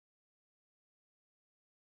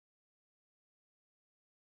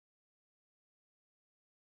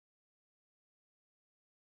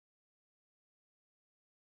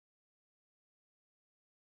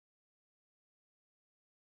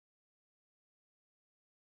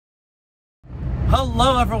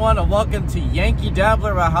Hello everyone and welcome to Yankee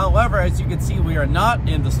Dabbler. However, as you can see, we are not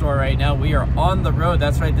in the store right now. We are on the road.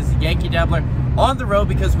 That's right, this is Yankee Dabbler on the road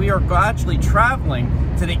because we are actually traveling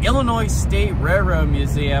to the Illinois State Railroad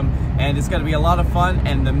Museum, and it's going to be a lot of fun.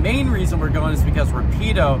 And the main reason we're going is because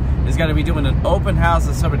Rapido is going to be doing an open house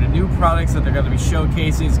of some of the new products that they're going to be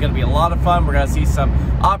showcasing. It's going to be a lot of fun. We're going to see some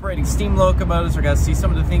operating steam locomotives. We're going to see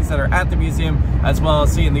some of the things that are at the museum, as well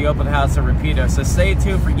as seeing the open house at Rapido. So stay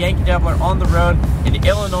tuned for Yankee Dabbler on the road in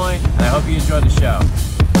Illinois, and I hope you enjoy the show.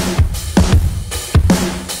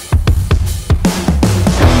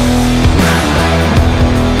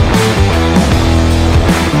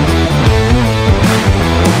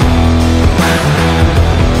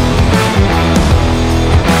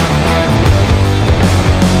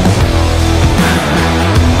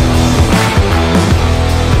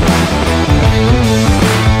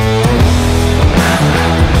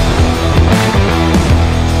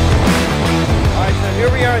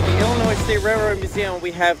 Railroad Museum.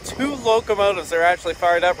 We have two locomotives that are actually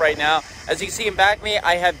fired up right now. As you can see in back of me,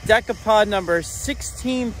 I have Decapod number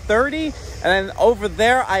 1630, and then over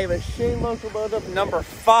there I have a Shane locomotive number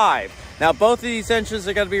 5. Now both of these engines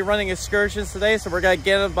are going to be running excursions today, so we're going to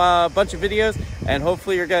get a bunch of videos, and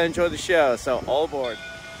hopefully you're going to enjoy the show. So all aboard.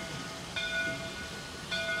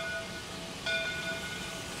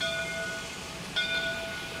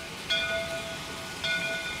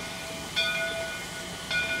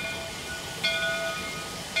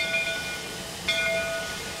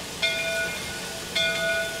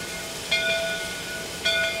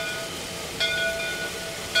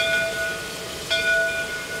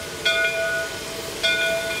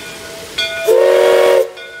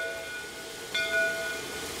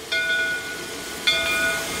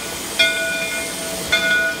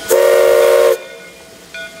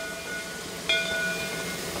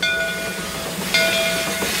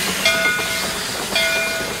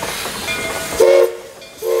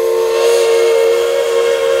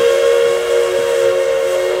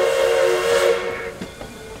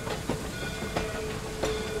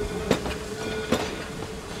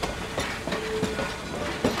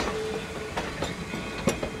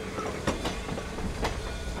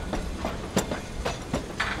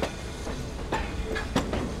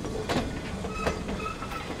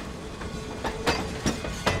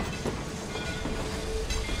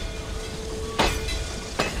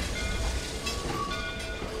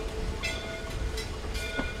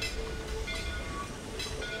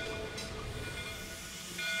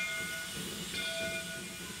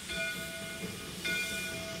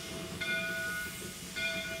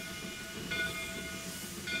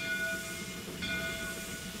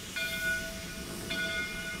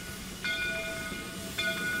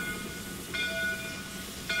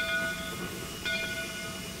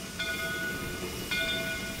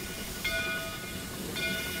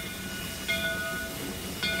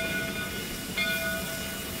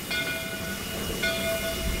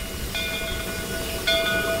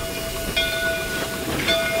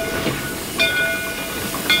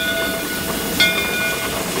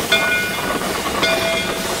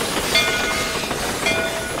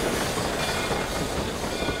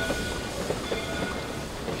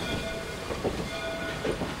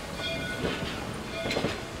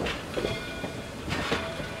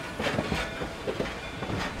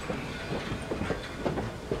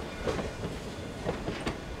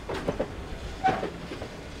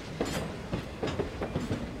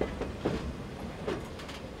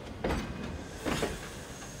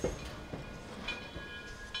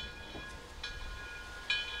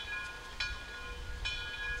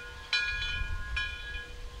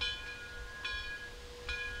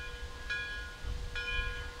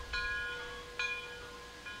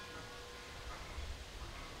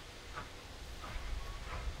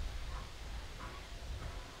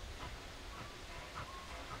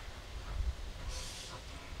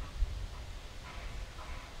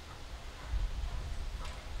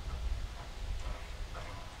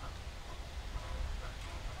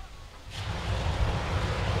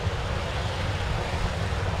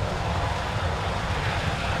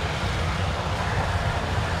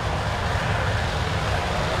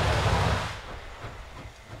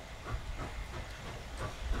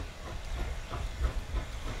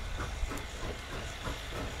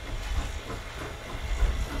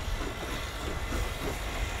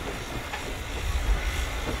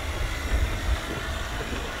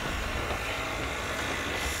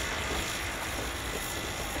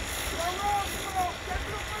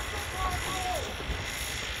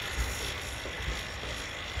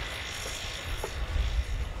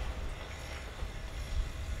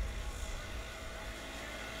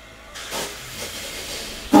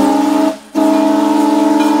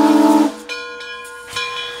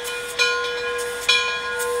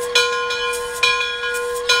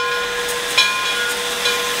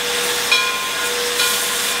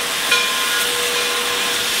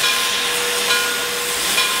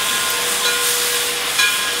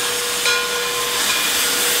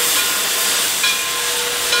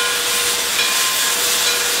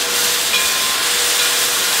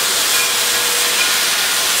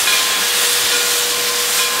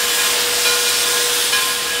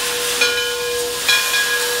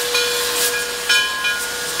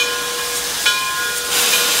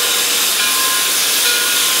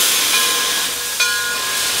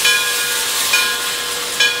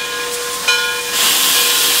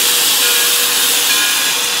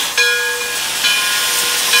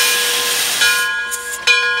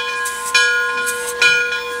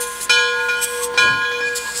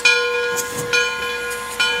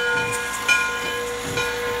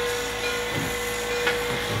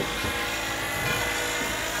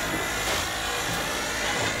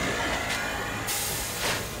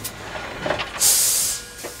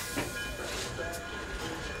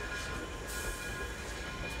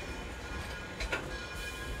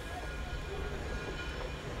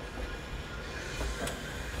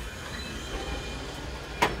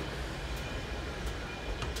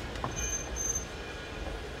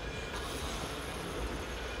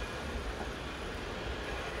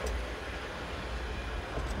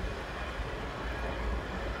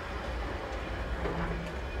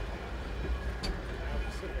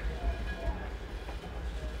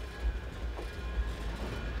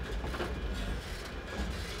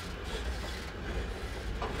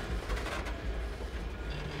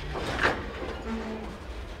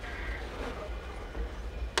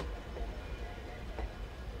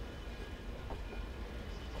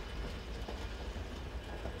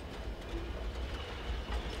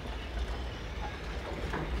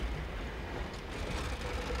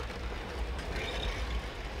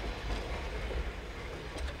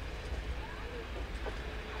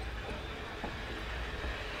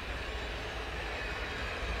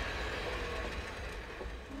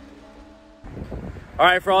 All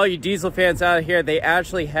right, for all you diesel fans out here, they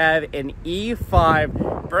actually have an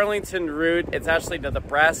E5 Burlington route. It's actually the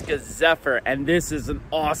Nebraska Zephyr, and this is an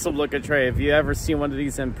awesome looking train. If you ever seen one of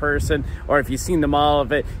these in person, or if you've seen the model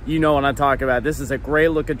of it, you know what I'm talking about. This is a great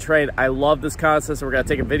looking train. I love this concept, so we're gonna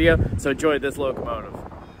take a video. So enjoy this locomotive.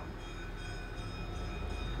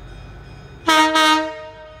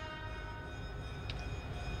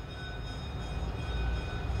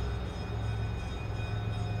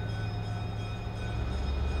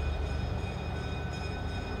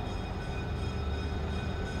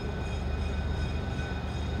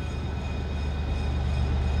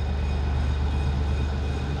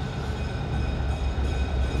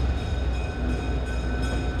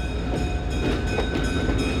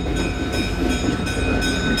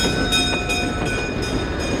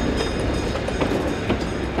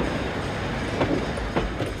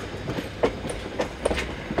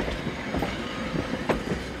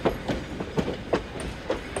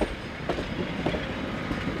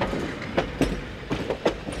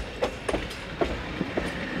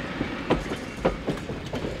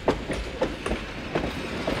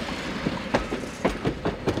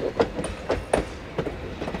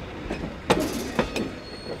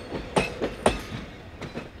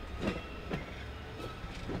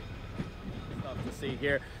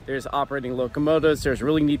 Here, there's operating locomotives, there's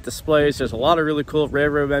really neat displays, there's a lot of really cool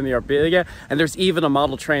railroad memorabilia, and there's even a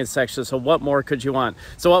model train section. So what more could you want?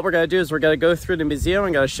 So what we're going to do is we're going to go through the museum.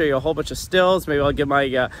 I'm going to show you a whole bunch of stills. Maybe I'll give my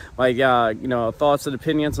you know, thoughts and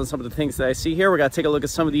opinions on some of the things that I see here. We're going to take a look at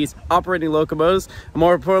some of these operating locomotives, and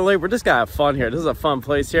more importantly, we're just going to have fun here. This is a fun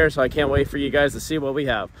place here, so I can't wait for you guys to see what we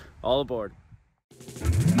have. All aboard.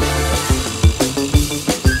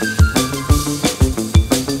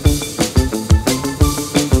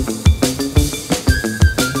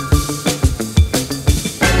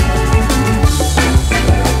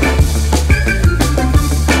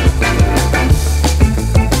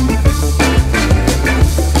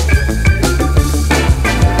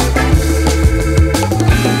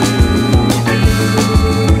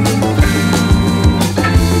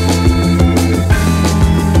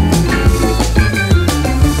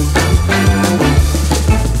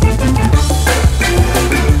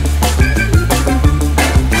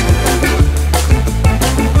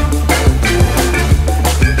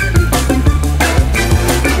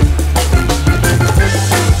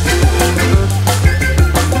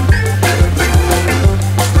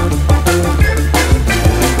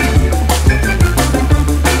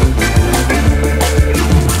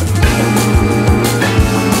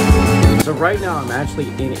 Right now, I'm actually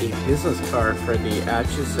in a business car for the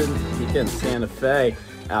Atchison Beacon Santa Fe.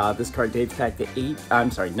 This car dates back to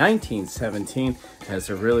 1917. And it's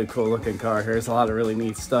a really cool looking car. Here's a lot of really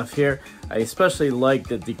neat stuff here. I especially like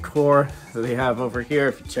the decor that they have over here.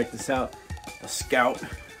 If you check this out, the Scout,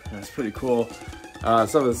 that's pretty cool.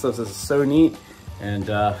 Some of the stuff is so neat and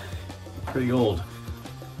pretty old. I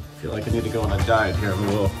feel like I need to go on a diet here. I'm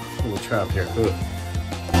a little trapped here. Ooh.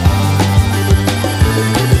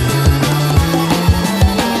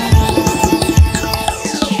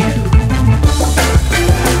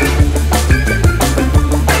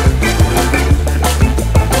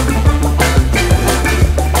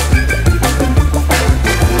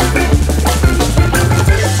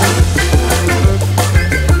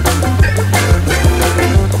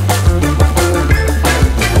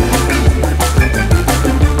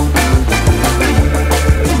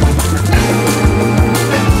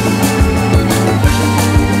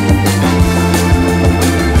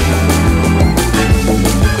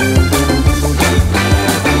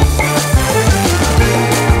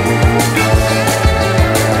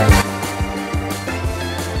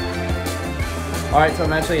 Alright, so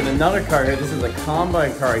I'm actually in another car here. This is a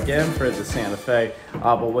combine car again for the Santa Fe.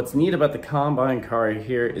 But what's neat about the combine car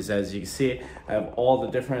here is, as you can see, I have all the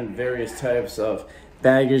different various types of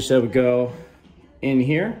baggage that would go in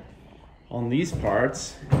here on these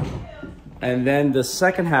parts. And then the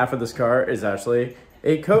second half of this car is actually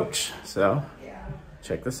a coach. So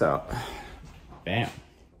check this out. Bam.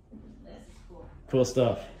 Cool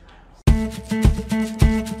stuff.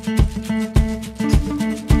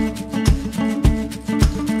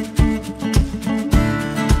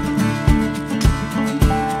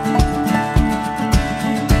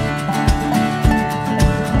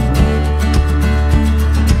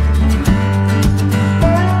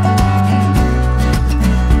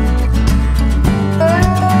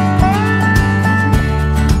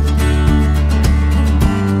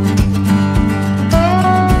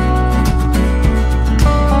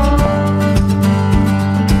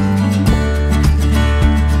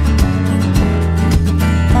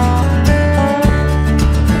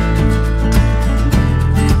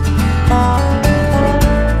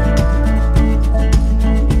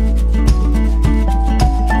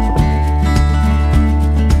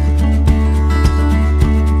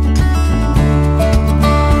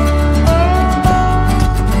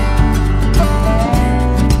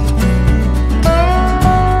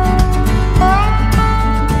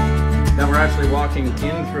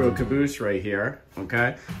 caboose right here,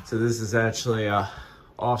 okay? So this is actually a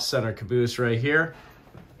off-center caboose right here.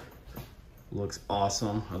 Looks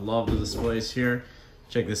awesome. I love the displays here.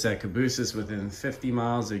 Check this out, cabooses within 50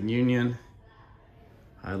 miles of Union.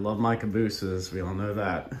 I love my cabooses, we all know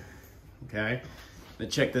that, okay? Now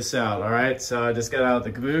check this out, all right? So I just got out of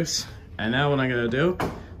the caboose, and now what I'm gonna do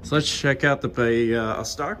is let's check out a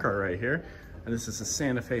stock car right here. And this is a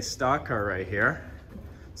Santa Fe stock car right here.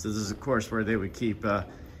 So this is of course where they would keep, you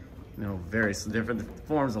know, various different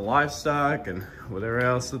forms of livestock and whatever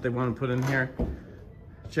else that they want to put in here.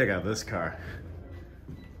 Check out this car.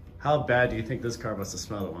 How bad do you think this car must have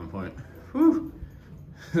smelled at one point? Whew,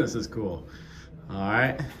 this is cool. All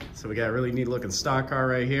right, so we got a really neat looking stock car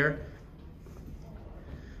right here.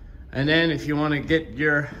 And then if you want to get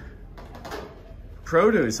your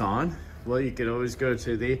produce on, well, you can always go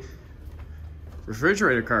to the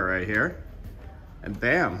refrigerator car right here, and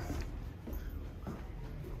bam,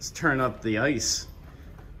 let's turn up the ice.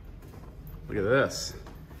 Look at this.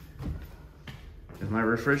 There's my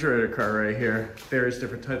refrigerator car right here. Various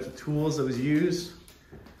different types of tools that was used.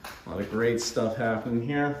 A lot of great stuff happening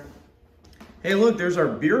here. Hey, look, there's our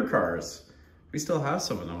beer cars. We still have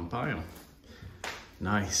some of them, buy them.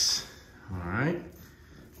 Nice, all right.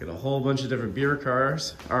 Got a whole bunch of different beer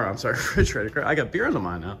cars, or I'm sorry, refrigerator car. I got beer in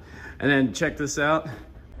mine now. And then check this out.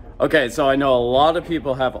 Okay, so I know a lot of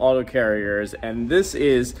people have auto carriers, and this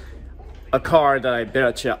is a car that I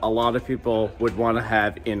bet you a lot of people would want to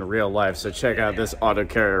have in real life. So check out this auto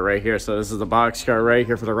carrier right here. So this is the box car right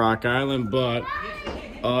here for the Rock Island, but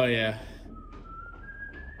oh yeah.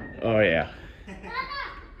 Oh yeah.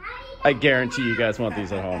 I guarantee you guys want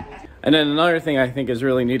these at home. And then another thing I think is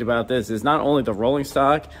really neat about this is not only the rolling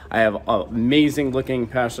stock, I have amazing looking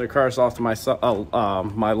passenger cars off to my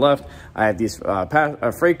left. I have these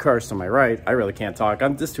freight cars to my right. I really can't talk.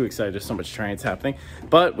 I'm just too excited. There's so much trains happening.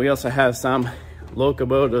 But we also have some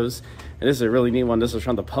locomotives. And this is a really neat one. This is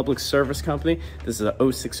from the Public Service Company. This is a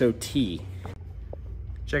 060T.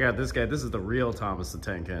 Check out this guy. This is the real Thomas the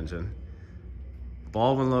Tank Engine.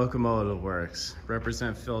 Baldwin Locomotive Works.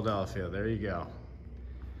 Represent Philadelphia. There you go.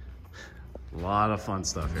 A lot of fun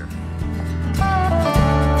stuff here.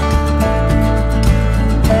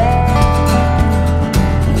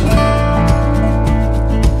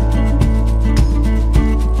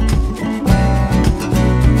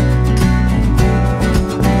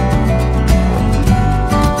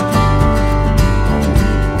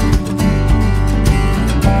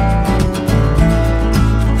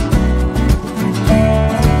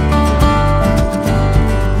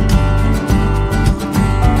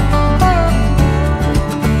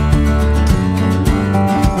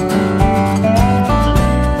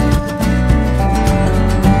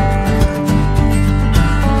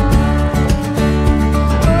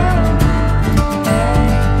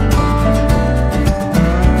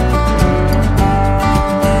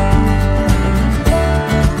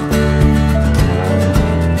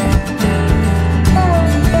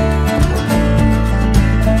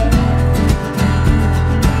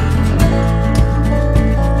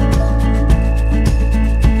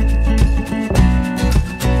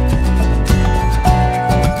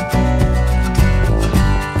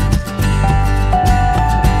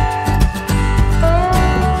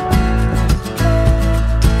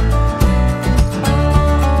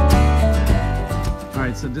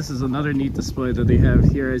 So this is another neat display that they have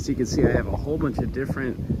here. As you can see, I have a whole bunch of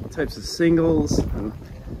different types of singles and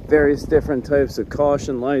various different types of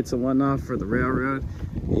caution lights and whatnot for the railroad.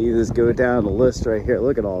 You just go down the list right here.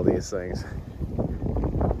 Look at all these things.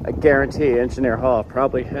 I guarantee Engineer Hall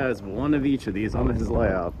probably has one of each of these on his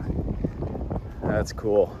layout. That's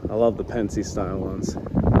cool. I love the Pensy style ones.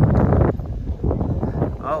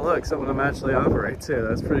 Oh look, some of them actually operate too.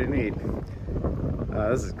 That's pretty neat.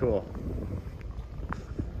 This is cool.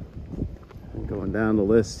 Going down the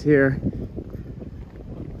list here.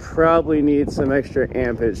 Probably need some extra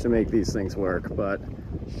ampage to make these things work, but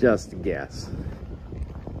just a guess.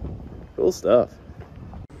 Cool stuff.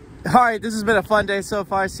 All right, this has been a fun day so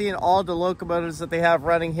far, seeing all the locomotives that they have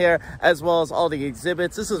running here, as well as all the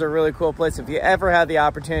exhibits. This is a really cool place. If you ever had the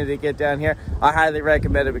opportunity to get down here, I highly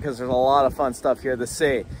recommend it because there's a lot of fun stuff here to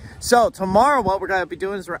see. So tomorrow, what we're going to be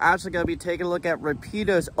doing is we're actually going to be taking a look at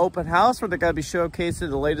Rapido's open house, where they're going to be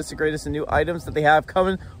showcasing the latest and greatest and new items that they have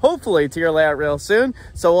coming, hopefully, to your layout real soon.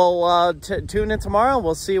 So we'll tune in tomorrow.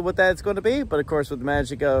 We'll see what that's going to be. But of course, with the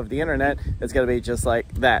magic of the internet, it's going to be just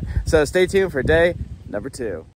like that. So stay tuned for day number 2.